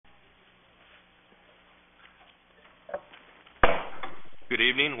Good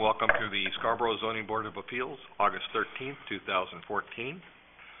evening. Welcome to the Scarborough Zoning Board of Appeals, August 13th, 2014.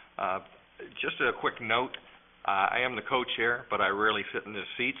 Just a quick note, I am the co-chair, but I rarely sit in this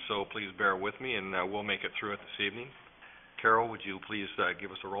seat, so please bear with me, and we'll make it through it this evening. Carol, would you please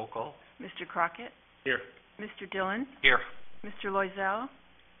give us a roll call? Mr. Crockett? Here. Mr. Dillon? Here. Mr. Loisel?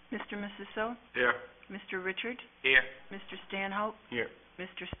 Mr. Masiso? Here. Mr. Richard? Here. Mr. Stanhope? Here.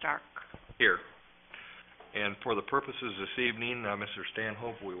 Mr. Stark? Here. And for the purposes this evening, Mr.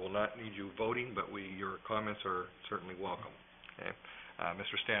 Stanhope, we will not need you voting, but your comments are certainly welcome. Okay.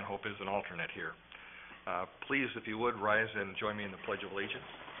 Mr. Stanhope is an alternate here. Please, if you would, rise and join me in the Pledge of Allegiance.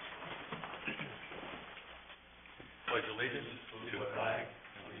 Pledge allegiance to the flag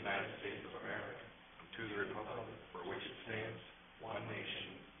of the United States of America, to the republic for which it stands, one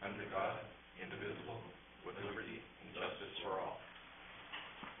nation, under God, indivisible, with liberty and justice for all.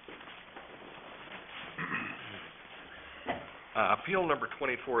 Appeal number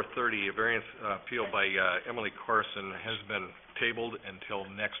 2430, a variance appeal by Emily Carson, has been tabled until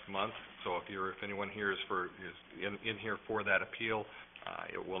next month. So if anyone here is in here for that appeal,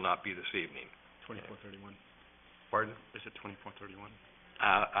 it will not be this evening. 2431. Pardon? Is it 2431?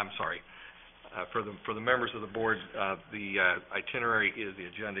 I'm sorry. For the members of the board, the itinerary the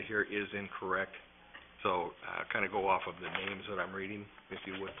agenda here is incorrect. So kind of go off of the names that I'm reading, if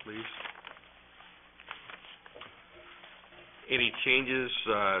you would, please. Any changes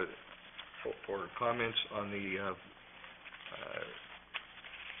or comments on the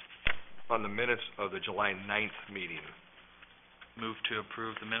minutes of the July 9th meeting? Move to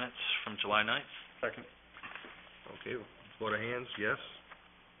approve the minutes from July 9th. Second. Okay, vote of hands, yes.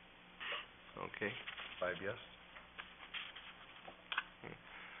 Okay, 5 yes.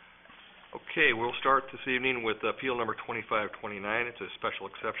 Okay, we'll start this evening with appeal number 2529. It's a special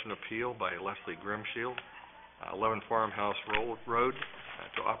exception appeal by Leslie Grimshield, 11 Farmhouse Road,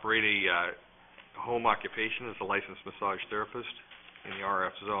 to operate a home occupation as a licensed massage therapist in the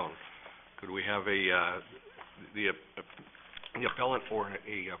RF zone. Could we have the appellant or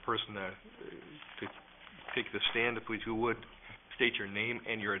a person to take the stand, if you would, state your name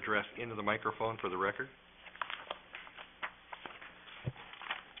and your address into the microphone for the record?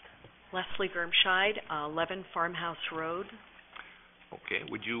 Leslie Grimshield, 11 Farmhouse Road. Okay,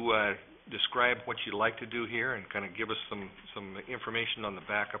 would you describe what you'd like to do here and kind of give us some information on the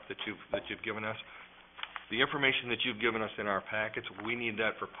backup that you've given us? The information that you've given us in our packets, we need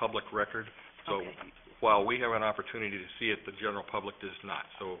that for public record. So okay. While we have an opportunity to see it, the general public does not.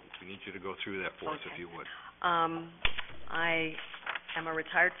 So we need you to go through that for us, if you would. I am a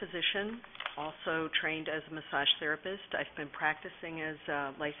retired physician, also trained as a massage therapist. I've been practicing as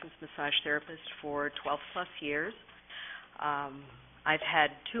a licensed massage therapist for 12 plus years. I've had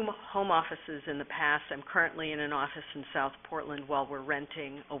 2 home offices in the past. I'm currently in an office in South Portland while we're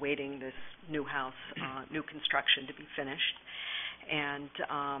renting, awaiting this new house, new construction to be finished. And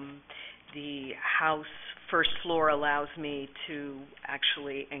the house first floor allows me to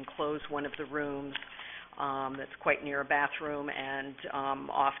actually enclose one of the rooms that's quite near a bathroom and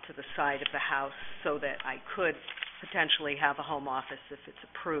off to the side of the house so that I could potentially have a home office if it's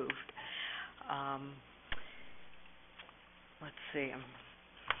approved. Let's see.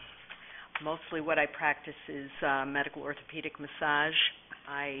 Mostly what I practice is medical orthopedic massage.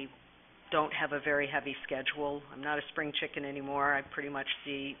 I don't have a very heavy schedule. I'm not a spring chicken anymore. I pretty much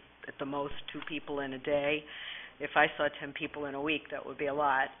see at the most 2 people in a day. If I saw 10 people in a week, that would be a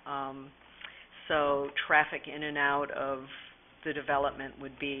lot. So traffic in and out of the development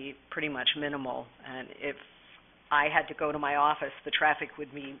would be pretty much minimal. And if I had to go to my office, the traffic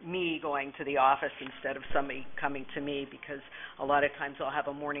would be me going to the office instead of somebody coming to me, because a lot of times I'll have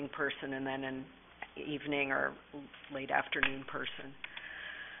a morning person and then an evening or late afternoon person.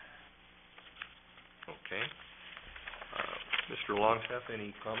 Okay. Mr. Longstaff,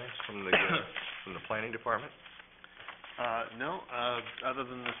 any comments from the planning department? No, other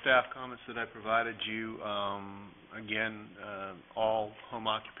than the staff comments that I provided you. Again, all home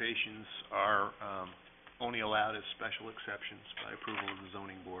occupations are only allowed as special exceptions by approval of the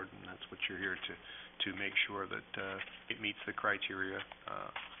zoning board, and that's what you're here to make sure that it meets the criteria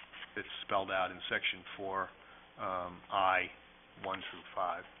that's spelled out in Section 4I, 1 through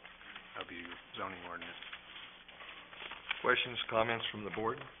 5 of the zoning ordinance. Questions, comments from the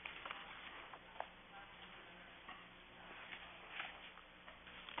board?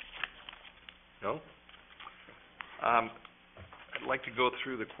 No? I'd like to go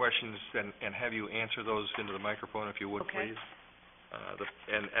through the questions and have you answer those into the microphone, if you would, okay. Please.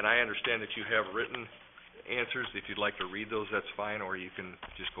 And I understand that you have written answers. If you'd like to read those, that's fine, or you can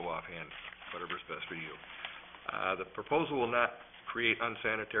just go offhand, whatever's best for you. The proposal will not create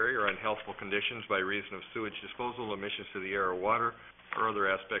unsanitary or unhealthful conditions by reason of sewage disposal, emissions to the air or water, or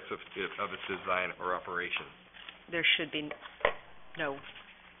other aspects of its design or operation. There should be no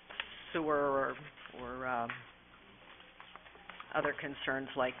sewer or other concerns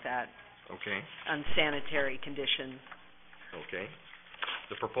like that, Okay? unsanitary conditions. Okay.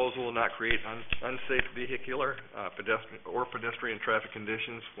 The proposal will not create unsafe vehicular, pedestrian traffic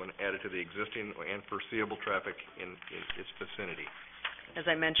conditions when added to the existing and foreseeable traffic in its vicinity. As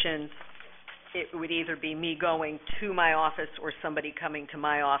I mentioned, it would either be me going to my office or somebody coming to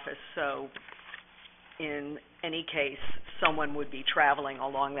my office, so in any case, someone would be traveling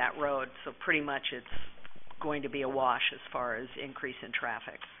along that road, so pretty much it's going to be a wash as far as increase in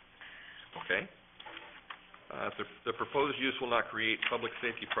traffic. Okay? The proposed use will not create public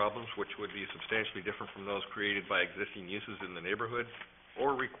safety problems which would be substantially different from those created by existing uses in the neighborhood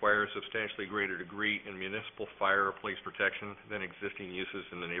or require a substantially greater degree in municipal fire or police protection than existing uses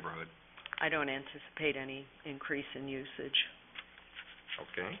in the neighborhood. I don't anticipate any increase in usage.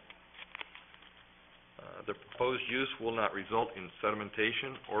 Okay. The proposed use will not result in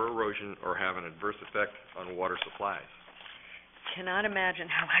sedimentation or erosion or have an adverse effect on water supplies. Cannot imagine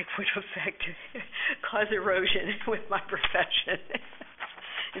how I would cause erosion with my profession.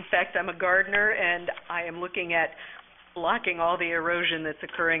 In fact, I'm a gardener, and I am looking at blocking all the erosion that's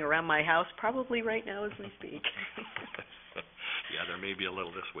occurring around my house, probably right now as we speak. Yeah, there may be a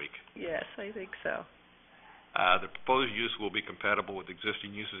little this week. Yes, I think so. The proposed use will be compatible with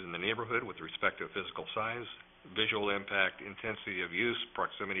existing uses in the neighborhood with respect to physical size, visual impact, intensity of use,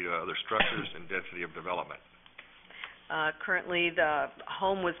 proximity to other structures, and density of development. Currently, the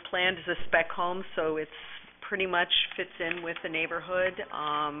home was planned as a spec home, so it's pretty much fits in with the neighborhood.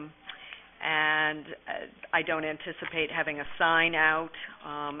 And I don't anticipate having a sign out.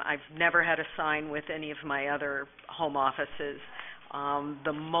 I've never had a sign with any of my other home offices.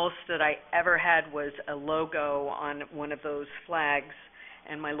 The most that I ever had was a logo on one of those flags,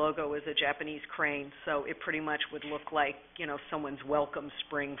 and my logo was a Japanese crane, so it pretty much would look like, you know, someone's welcome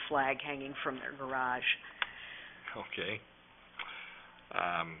spring flag hanging from their garage. Okay.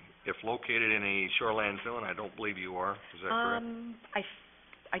 If located in a shoreline zone, I don't believe you are. Is that correct?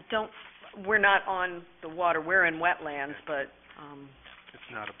 I don't. We're not on the water. We're in wetlands, but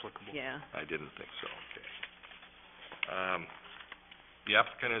It's not applicable. yeah. I didn't think so. Okay. The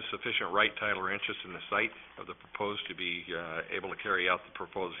applicant has sufficient right, title, or interest in the site of the proposed to be able to carry out the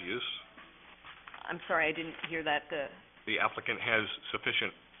proposed use. I'm sorry, I didn't hear that. The applicant has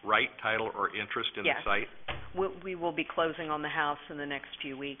sufficient right, title, or interest in Yes. the site. We will be closing on the house in the next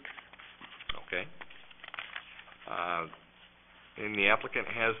few weeks. Okay. And the applicant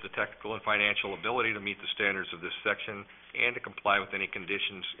has the technical and financial ability to meet the standards of this section and to comply with any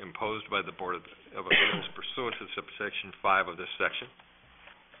conditions imposed by the Board of Appeals pursuant to subsection 5 of this section.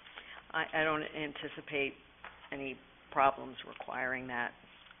 I don't anticipate any problems requiring that.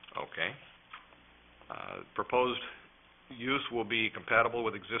 Okay. Proposed use will be compatible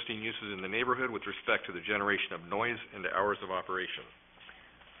with existing uses in the neighborhood with respect to the generation of noise and the hours of operation.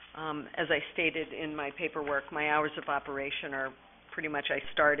 As I stated in my paperwork, my hours of operation are pretty much I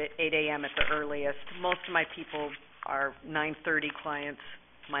start at 8 a.m. at the earliest. Most of my people are 9:30 clients.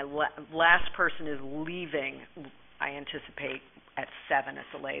 My last person is leaving, I anticipate, at 7 at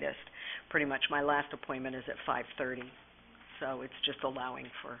the latest. Pretty much my last appointment is at 5:30. So it's just allowing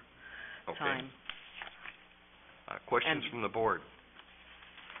for Okay. time. Questions And- from the board?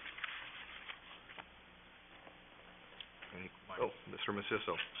 Mr.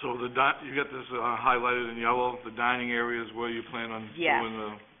 Masisto. So you got this highlighted in yellow, the dining area is where you plan on Yes. doing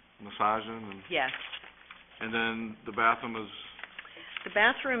the massaging, Yes. and then the bathroom is The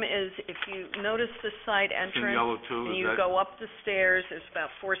bathroom is, if you notice the side in entrance, yellow too, and is you that? go up the stairs, there's about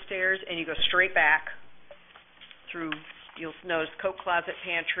 4 stairs, and you go straight back through, you'll notice coat closet,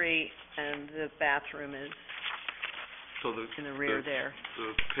 pantry, and the bathroom is So the in the rear there,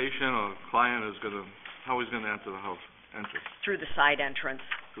 the patient or client is gonna, how he's gonna enter the house, through the side entrance.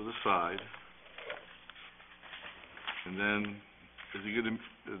 to the side, and then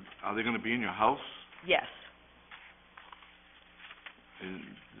are they gonna be in your house? Yes.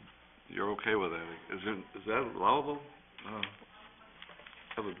 And you're okay with that? Is that allowable?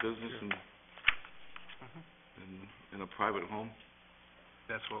 Have a business in a private home?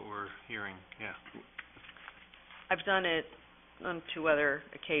 That's what we're hearing, yeah. I've done it on 2 other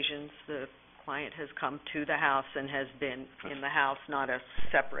occasions. The client has come to the house and has been in the house, not a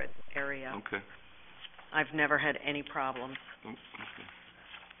separate area. Okay. I've never had any problems. Okay.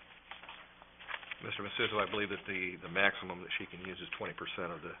 Mr. Masisto, I believe that the maximum that she can use is 20%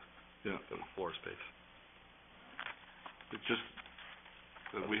 of the Yeah. floor space. It's just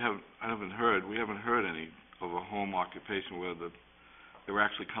that we haven't heard any of a home occupation where they were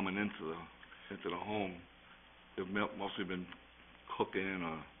actually coming into the home. They've mostly been cooking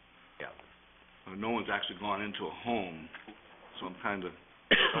or... Yeah. No one's actually gone into a home, so I'm kind of...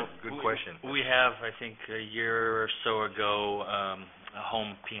 Good question. We have, I think, a year or so ago, a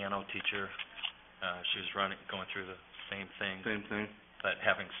home piano teacher. She was going through the same thing, Same thing? but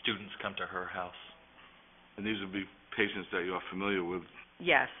having students come to her house. And these would be patients that you're familiar with?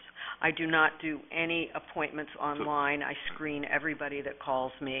 Yes, I do not do any appointments online. I screen everybody that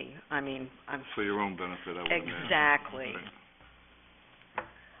calls me. I mean, I'm... For your own benefit, I would imagine. Exactly.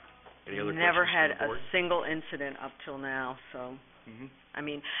 Any other Never questions had from the a board? single incident up till now, so... Mm-hmm. I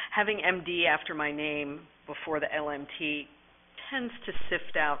mean, having MD after my name before the LMT tends to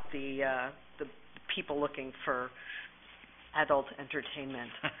sift out the people looking for adult entertainment.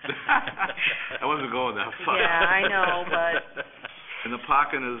 I wasn't going that far. Yeah, I know, but... And the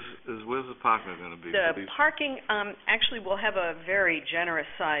parking is where's the parking going to be? The For these? parking, actually, we'll have a very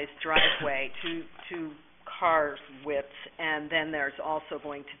generous-sized driveway, two cars width, and then there's also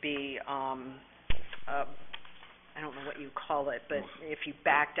going to be, I don't know what you call it, but if you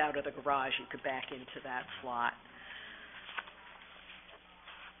backed out of the garage, you could back into that slot.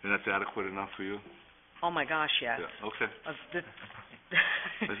 And that's adequate enough for you? Oh, my gosh, yes. Yeah, okay. I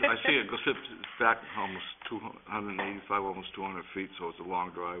I see it goes back almost 185, almost 200 feet, so it's a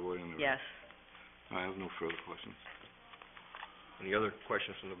long driveway. And Yes. I have no further questions. Any other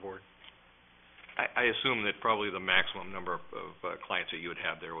questions from the board? I assume that probably the maximum number of clients that you would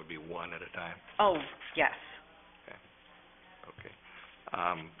have there would be one at a time. Oh, yes. Okay.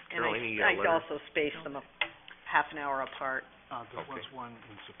 And Carol, any I letters? also space them half an hour apart. There Okay. was one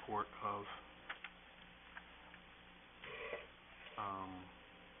in support of,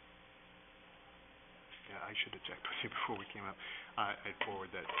 I should have checked with you before we came up. I'd forward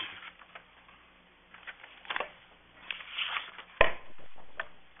that to you.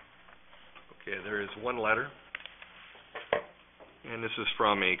 Okay, there is one letter, and this is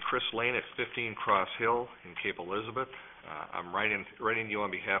from a Chris Lane at 15 Cross Hill in Cape Elizabeth. I'm writing to you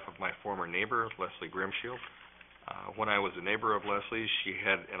on behalf of my former neighbor, Leslie Grimshield. When I was a neighbor of Leslie's, she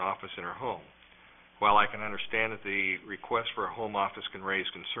had an office in her home. While I can understand that the request for a home office can raise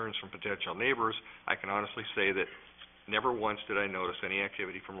concerns from potential neighbors, I can honestly say that never once did I notice any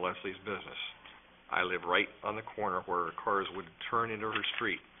activity from Leslie's business. I live right on the corner where her cars would turn into her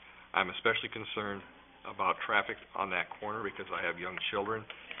street. I'm especially concerned about traffic on that corner because I have young children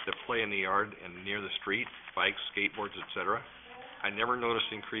that play in the yard and near the street, bikes, skateboards, etc. I never noticed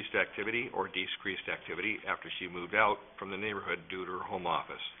increased activity or decreased activity after she moved out from the neighborhood due to her home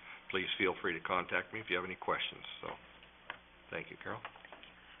office. Please feel free to contact me if you have any questions. So, thank you, Carol.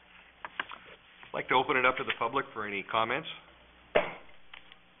 I'd like to open it up to the public for any comments.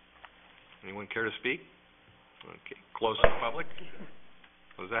 Anyone care to speak? Okay, close to the public.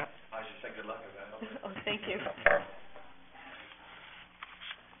 What was that? I should say good luck with that. Oh, thank you.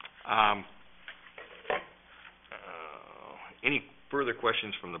 Any further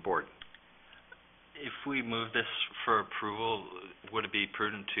questions from the board? If we move this for approval, would it be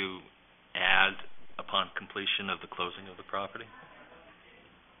prudent to add upon completion of the closing of the property?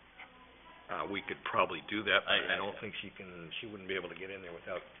 We could probably do that, but I I- don't think she wouldn't be able to get in there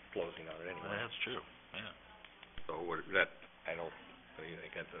without closing on it anyway. That's true, yeah. So what do you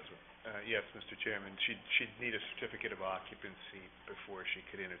think that does? Yes, Mr. Chairman, she'd need a certificate of occupancy before she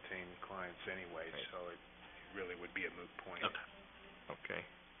could entertain clients anyway, Right. so it really would be a moot point. Okay. Okay.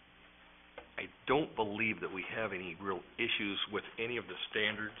 I don't believe that we have any real issues with any of the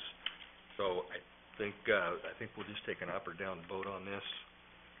standards, so I think we'll just take an up or down vote on this.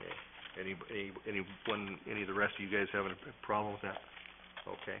 Okay. Any of the rest of you guys have a problem with that?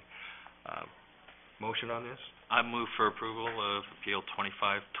 Okay. Motion on this? I move for approval of Appeal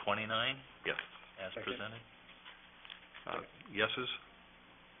 2529 Yes. as Second. presented. Yeses?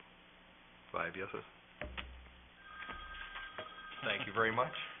 5 yeses. Thank you very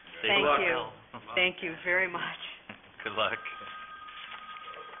much. Thank luck. you. Thank you very much. Good luck.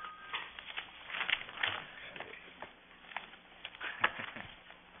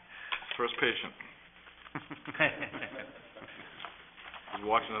 First patient. He's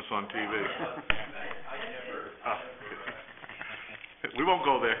watching us on TV. We won't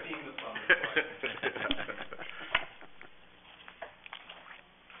go there.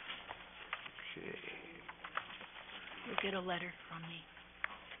 Okay. You'll get a letter from me.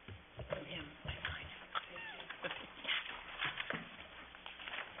 From him, I signed it.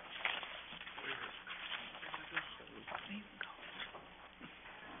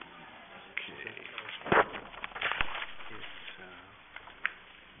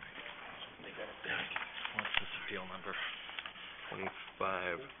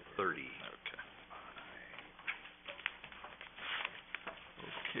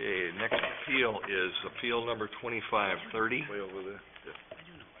 Okay, next appeal is appeal number 2530. Way over there.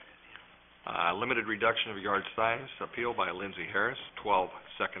 Limited reduction of yard size, appeal by Lindsay Harris, 12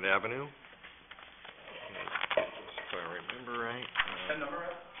 2nd Avenue. If I remember right.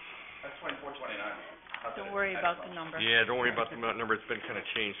 That's 2429. Don't worry about the number. Yeah, don't worry about the number. It's been kind of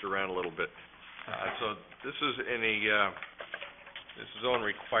changed around a little bit. So this is this zone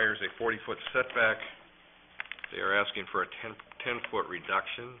requires a 40-foot setback. They are asking for a 10-foot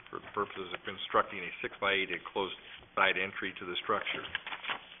reduction for the purposes of constructing a 6x8 enclosed side entry to the structure.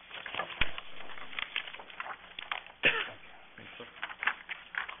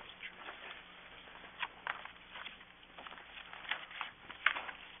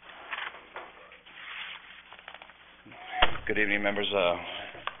 Good evening, members.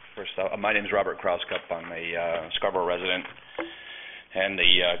 First, my name is Robert Krauskup. I'm a Scarborough resident and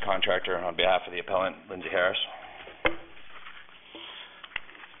the contractor on behalf of the appellant, Lindsay Harris.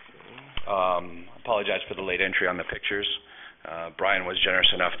 Apologize for the late entry on the pictures. Brian was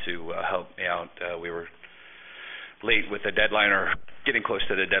generous enough to help me out. We were late with the deadline, or getting close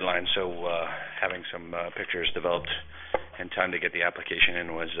to the deadline, so having some pictures developed in time to get the application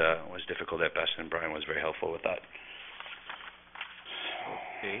in was difficult at best, and Brian was very helpful with that.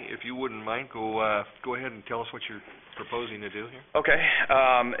 Okay, if you wouldn't mind, go ahead and tell us what you're proposing to do here. Okay.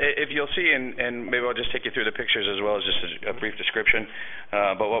 If you'll see, and maybe I'll just take you through the pictures as well as just a brief description.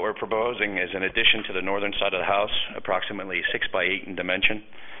 But what we're proposing is an addition to the northern side of the house, approximately 6x8 in dimension.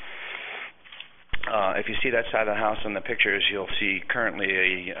 If you see that side of the house in the pictures, you'll see currently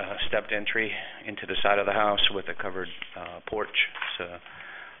a stepped entry into the side of the house with a covered porch. It's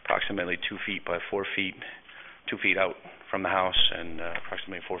approximately 2 feet by 4 feet, 2 feet out from the house, and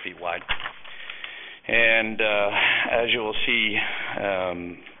approximately 4 feet wide. And as you will see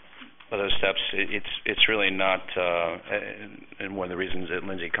by those steps, it's really not, and one of the reasons that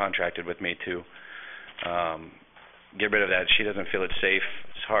Lindsay contracted with me to get rid of that. She doesn't feel it's safe.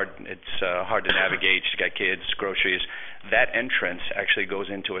 It's hard to navigate. She's got kids, groceries. That entrance actually goes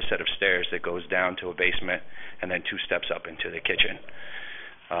into a set of stairs that goes down to a basement and then 2 steps up into the kitchen.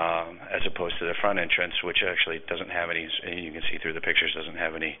 As opposed to the front entrance, which actually doesn't have any, you can see through the pictures, doesn't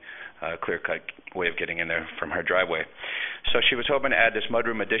have any clear-cut way of getting in there from her driveway. So she was hoping to add this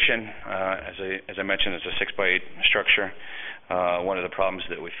mudroom addition. As I mentioned, it's a 6x8 structure. One of the problems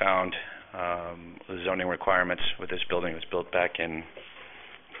that we found, the zoning requirements with this building was built back in,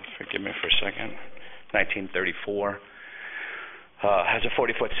 forgive me for a second, 1934. Has a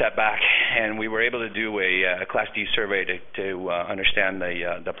 40-foot setback, and we were able to do a Class D survey to understand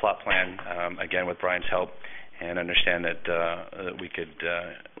the plot plan, again with Brian's help, and understand that we could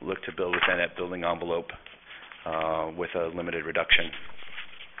look to build within that building envelope with a limited reduction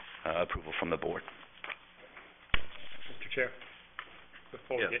approval from the board. Mr. Chair,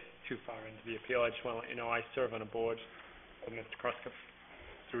 before we get too far into the appeal, I just want to let you know I serve on a board with Mr. Krauskup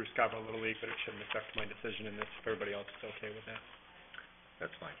through Scarborough Little League, but it shouldn't affect my decision in this if everybody else is okay with that.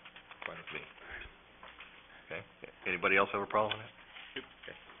 That's fine. Fine with me. Okay. Anybody else have a problem with that? Yep.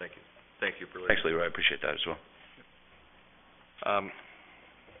 Okay. Thank you. Thank you for listening. Thanks, Leroy. I appreciate that as well.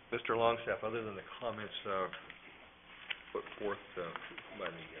 Mr. Longstaff, other than the comments put forth by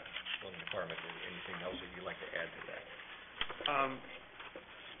the zoning department, anything else that you'd like to add to that?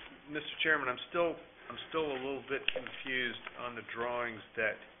 Mr. Chairman, I'm still a little bit confused on the drawings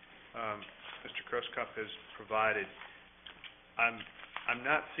that Mr. Krauskup has provided. I'm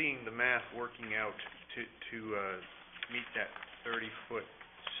not seeing the math working out to meet that 30-foot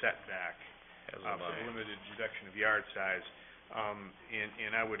setback for the limited reduction of yard size.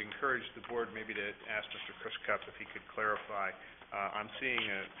 And I would encourage the board maybe to ask Mr. Krauskup if he could clarify. I'm seeing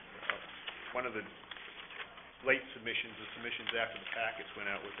one of the late submissions, the submissions after the packets went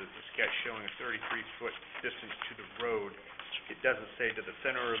out, with a sketch showing a 33-foot distance to the road. It doesn't say to the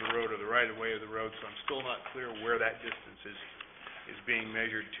center of the road or the right-of-way of the road, so I'm still not clear where that distance is being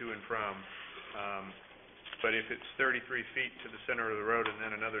measured to and from. But if it's 33 feet to the center of the road and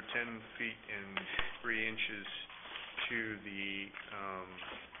then another 10 feet and 3 inches to the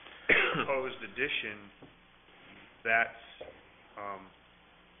proposed addition, that's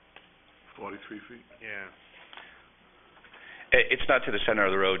 43 feet? Yeah. It's not to the center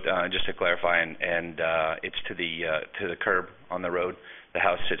of the road, just to clarify, and it's to the curb on the road. The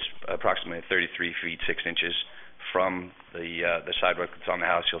house sits approximately 33 feet 6 inches from the sidewalk that's on the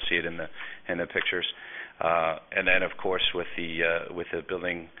house. You'll see it in the pictures. And then, of course, with the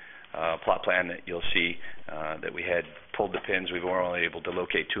building plot plan, that you'll see that we had pulled the pins. We were only able to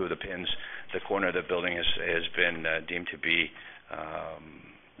locate 2 of the pins. The corner of the building has been deemed to be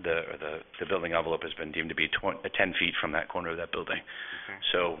the building envelope has been deemed to be 10 feet from that corner of that building. Okay.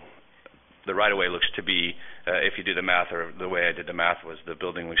 So the right-of-way looks to be, if you do the math, or the way I did the math was the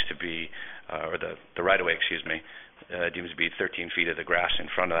building looks to be, or the right-of-way, deems to be 13 feet of the grass in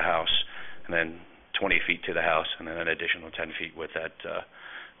front of the house, and then 20 feet to the house, and then an additional 10 feet with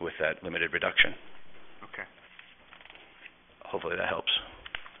that limited reduction. Okay. Hopefully that helps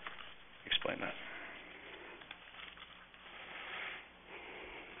explain that.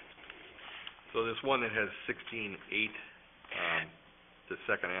 So this one that has 16.8, the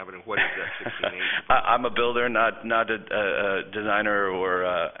Second Avenue, what is that 16.8? I'm a builder, not a designer or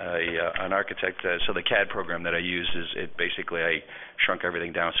an architect. So the CAD program that I use basically I shrunk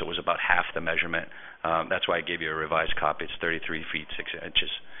everything down so it was about half the measurement. That's why I gave you a revised copy. It's 33 feet 6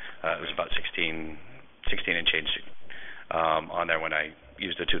 inches. It was about 16 and change on there when I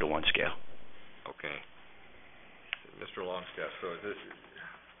used a 2-to-1 scale. Okay. Mr. Longstaff, so is it,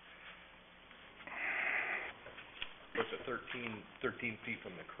 what's it, 13 feet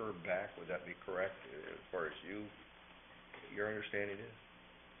from the curb back? Would that be correct as far as your understanding is?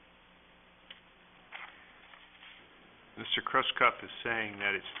 Mr. Kruskup is saying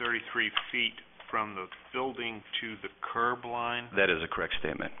that it's 33 feet from the building to the curb line. That is a correct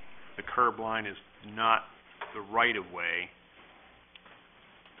statement. The curb line is not the right-of-way,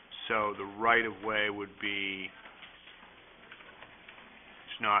 so the right-of-way would be,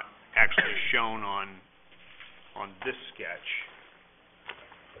 it's not actually shown on this sketch.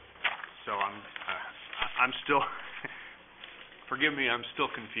 So I'm still, forgive me, I'm still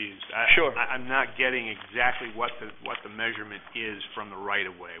confused. Sure. I'm not getting exactly what the measurement is from the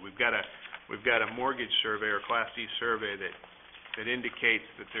right-of-way. We've got a mortgage survey or Class D survey that indicates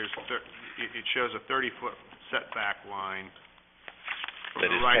that it shows a 30-foot setback line from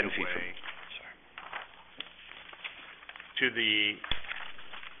the right-of-way to the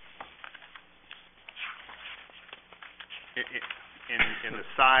in the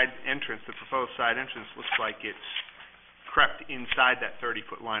side entrance. The proposed side entrance looks like it's crept inside that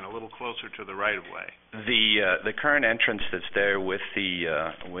 30-foot line, a little closer to the right-of-way. The current entrance that's there with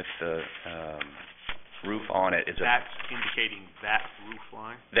the roof on it is that's indicating that roof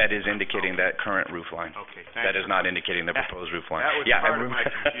line? That is indicating that current roof line. Okay, thank That you. is not indicating the proposed roof line. That was part of my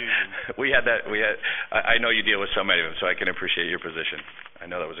confusion. We had that. I know you deal with so many of them, so I can appreciate your position. I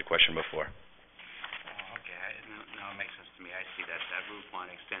know that was a question before. Okay, now it makes sense to me. I see that roof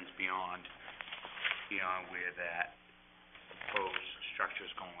line extends beyond where that proposed structure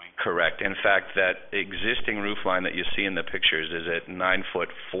is going. Correct. In fact, that existing roof line that you see in the pictures is at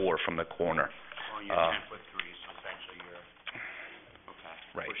 9'4" from the corner. Well, you're 10'3", so it's actually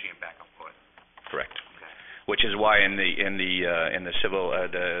Right. pushing it back a foot. Correct. Okay. Which is why in the civil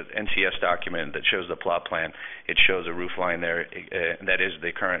the NCS document that shows the plot plan, it shows a roof line there that is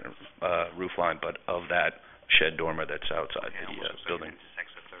the current roof line, but of that shed dormer that's outside the building.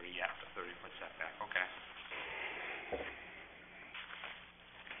 6 to 30, yeah, the 30-foot setback. Okay.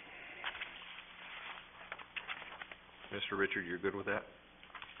 Mr. Richard, you're good with that?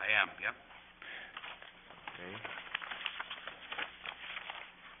 I am. Yep. Okay.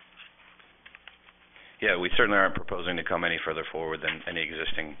 Yeah, we certainly aren't proposing to come any further forward than any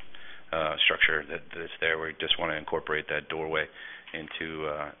existing structure that's there. We just want to incorporate that doorway into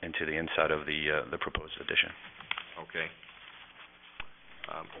the inside of the proposed addition. Okay.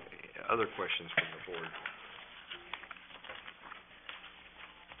 Other questions from the board?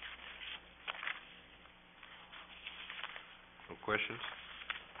 No questions?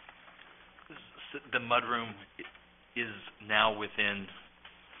 The mudroom is now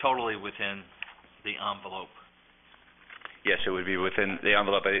totally within the envelope. Yes, it would be within the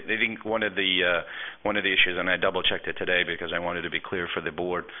envelope. I think one of the issues, and I double-checked it today because I wanted to be clear for the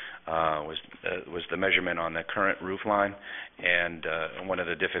board, was the measurement on the current roof line, and one of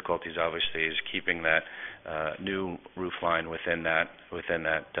the difficulties, obviously, is keeping that new roof line within that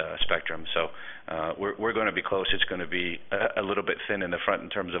spectrum. So we're going to be close. It's going to be a little bit thin in the front in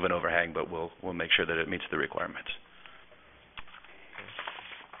terms of an overhang, but we'll make sure that it meets the requirements.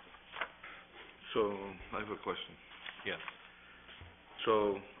 So, I have a question. Yes.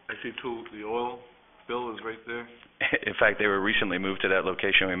 So, I see the oil spill is right there? In fact, they were recently moved to that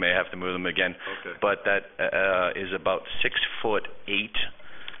location. We may have to move them again. Okay. But that is about 6'8"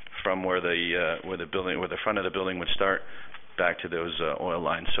 from where the front of the building would start back to those oil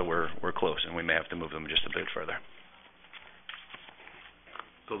lines. So we're close, and we may have to move them just a bit further.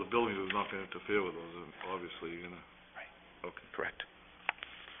 So the building is not going to interfere with those, obviously, you're going to... Right. Okay. Correct.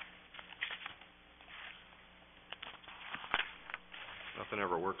 Nothing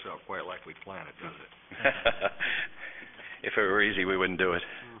ever works out quite like we plan it, does it? If it were easy, we wouldn't do it.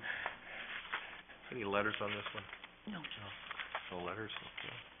 Any letters on this one? No. No letters,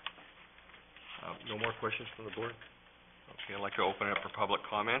 okay. No more questions from the board? Okay, I'd like to open it up for public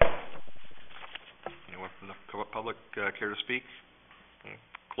comment. Anyone from the public care to speak? Okay.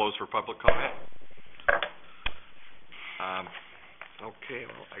 Close for public comment. Okay,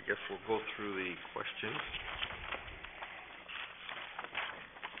 well, I guess we'll go through the questions.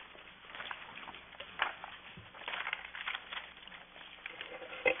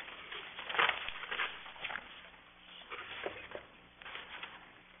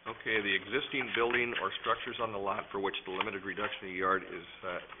 Okay, the existing building or structures on the lot for which the limited reduction of yard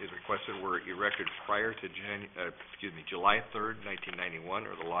is requested were erected prior to July 3rd, 1991,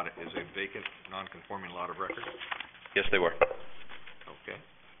 or the lot is a vacant, non-conforming lot of record? Yes, they were. Okay.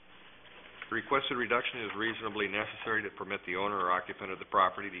 The requested reduction is reasonably necessary to permit the owner or occupant of the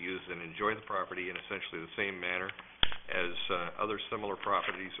property to use and enjoy the property in essentially the same manner as other similar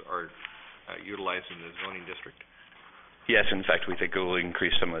properties are utilized in the zoning district? Yes, in fact, we think it will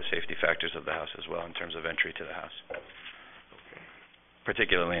increase some of the safety factors of the house as well in terms of entry to the house, Okay.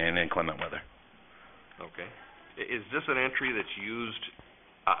 particularly in inclement weather. Okay. Is this an entry that's used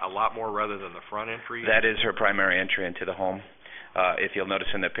a lot more rather than the front entry? That is her primary entry into the home. If you'll notice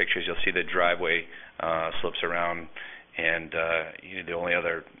in the pictures, you'll see the driveway slopes around, and the only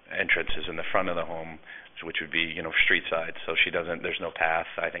other entrance is in the front of the home, which would be, street side. So there's no path.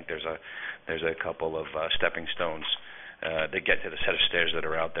 I think there's a couple of stepping stones that get to the set of stairs that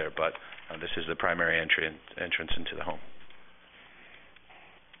are out there, but this is the primary entrance into the home.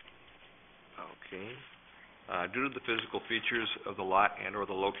 Okay. Due to the physical features of the lot and or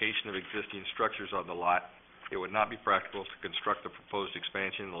the location of existing structures on the lot, it would not be practical to construct the proposed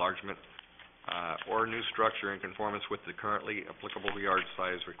expansion, enlargement, or new structure in conformance with the currently applicable yard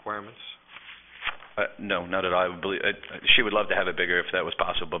size requirements. No, not at all. I believe she would love to have it bigger if that was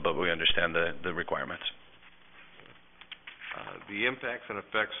possible, but we understand the requirements. The impacts and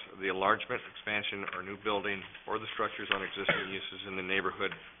effects of the enlargement, expansion, or new building or the structures on existing uses in the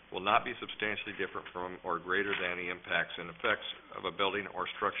neighborhood will not be substantially different from or greater than the impacts and effects of a building or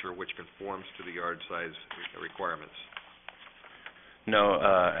structure which conforms to the yard size requirements. No,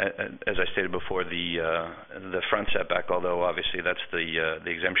 as I stated before, the front setback, although obviously that's the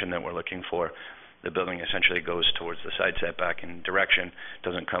exemption that we're looking for, the building essentially goes towards the side setback in direction,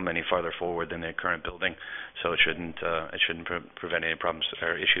 doesn't come any farther forward than the current building, so it shouldn't prevent any problems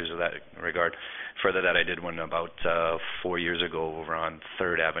or issues of that regard. Further, that I did one about 4 years ago over on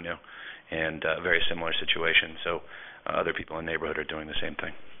 3rd Avenue, and a very similar situation, so other people in the neighborhood are doing the same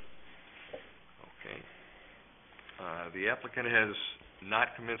thing. Okay. The applicant has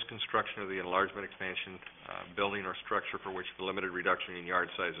not commenced construction of the enlargement, expansion, building or structure for which the limited reduction in yard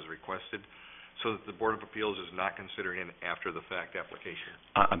size is requested, so that the Board of Appeals is not considering an after-the-fact application.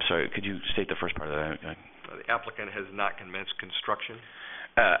 I'm sorry, could you state the first part of that? The applicant has not commenced construction.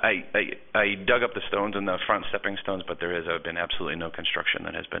 I dug up the stones in the front stepping stones, but there has been absolutely no construction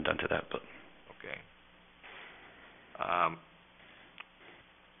that has been done to that. But okay.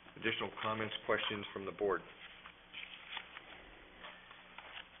 Additional comments, questions from the board?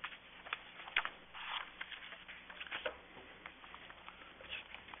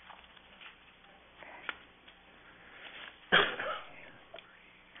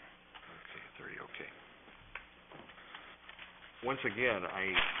 Once again,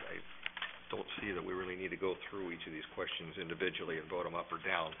 I don't see that we really need to go through each of these questions individually and vote them up or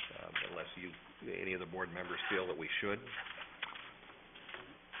down, unless any of the board members feel that we should.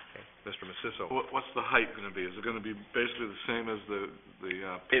 Okay. Mr. Maciso. What's the height going to be? Is it going to be basically the same as the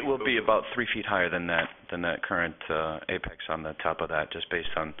It will be about 3 feet higher than that current apex on the top of that, just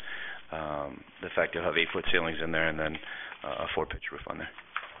based on the fact you'll have 8-foot ceilings in there and then a 4-pitch roof on there.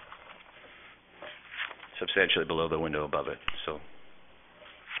 Substantially below the window above it, so.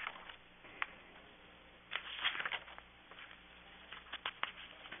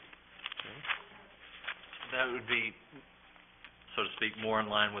 That would be, so to speak, more in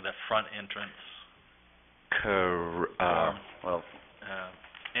line with a front entrance.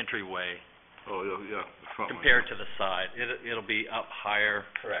 Entryway. Oh, yeah, the front one. Compared to the side. It'll be up higher.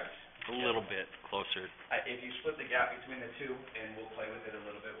 Correct. A little bit closer. If you split the gap between the two, and we'll play with it a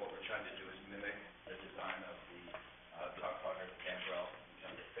little bit, what we're trying to do is mimic the design of the top part of the gambrel in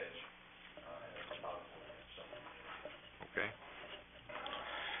terms of pitch. Okay.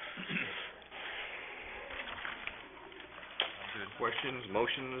 Good questions,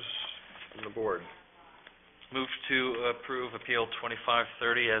 motions from the board? Move to approve Appeal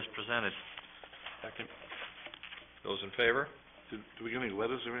 2530 as presented. Second. Those in favor? Do we get any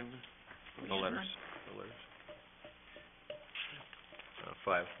letters or anything? No letters. No letters.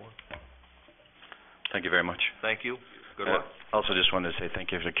 5-4. Thank you very much. Thank you. Good Uh, luck. Also just wanted to say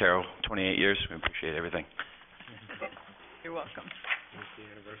thank you to Carol, 28 years, we appreciate everything. You're welcome. When's the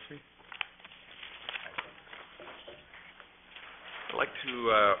anniversary? I'd like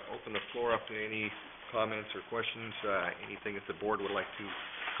to open the floor up to any comments or questions, anything that the board would like to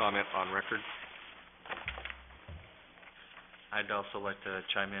comment on record. I'd also like to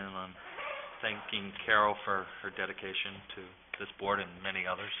chime in on thanking Carol for her dedication to this board and many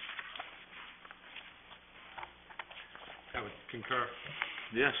others. I would concur.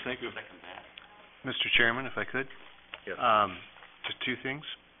 Yes, thank you. Second that. Mr. Chairman, if I could? Yes. Just two things.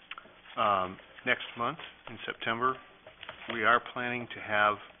 Next month, in September, we are planning to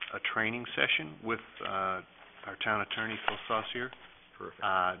have a training session with our town attorney, Phil Saucier,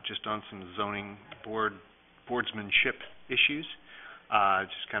 Perfect. just on some zoning boardsmanship issues,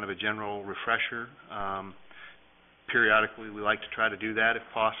 just kind of a general refresher. Periodically, we like to try to do that if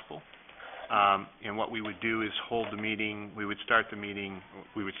possible. And what we would do is hold the meeting, we would start the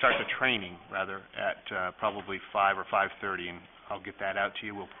training, rather, at probably 5 or 5:30, and I'll get that out to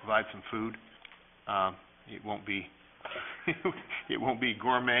you. We'll provide some food. It won't be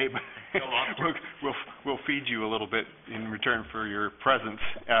gourmet, but we'll feed you a little bit in return for your presence,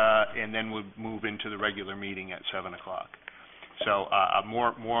 and then we'll move into the regular meeting at 7 o'clock. So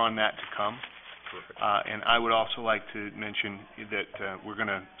more on that to come. Perfect. And I would also like to mention that we're going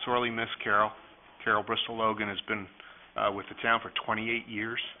to sorely miss Carol. Carol Bristol-Logan has been with the town for 28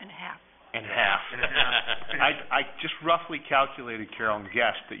 years. And a half. And half. I just roughly calculated, Carol, and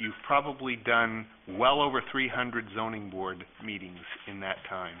guessed that you've probably done well over 300 zoning board meetings in that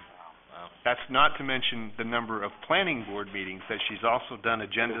time. Wow. That's not to mention the number of planning board meetings that she's also done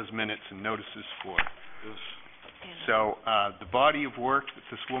agendas, minutes, and notices for. So the body of work that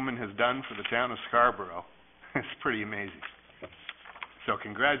this woman has done for the town of Scarborough is pretty amazing. So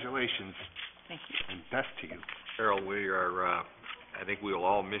congratulations. Thank you. And best to you. Carol, we are, I think we will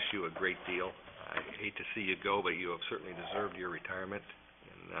all miss you a great deal. I hate to see you go, but you have certainly deserved your retirement.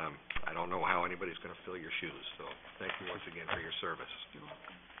 And I don't know how anybody's going to fill your shoes. So thank you once again for your service. You're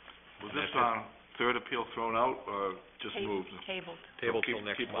welcome. Was this third appeal thrown out or just moved? Tabled. Table till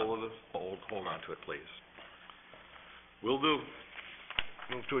next Keep month. hold of this? Hold on to it, please. Will do.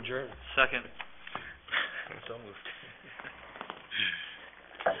 Move to adjourn. Second. So moved.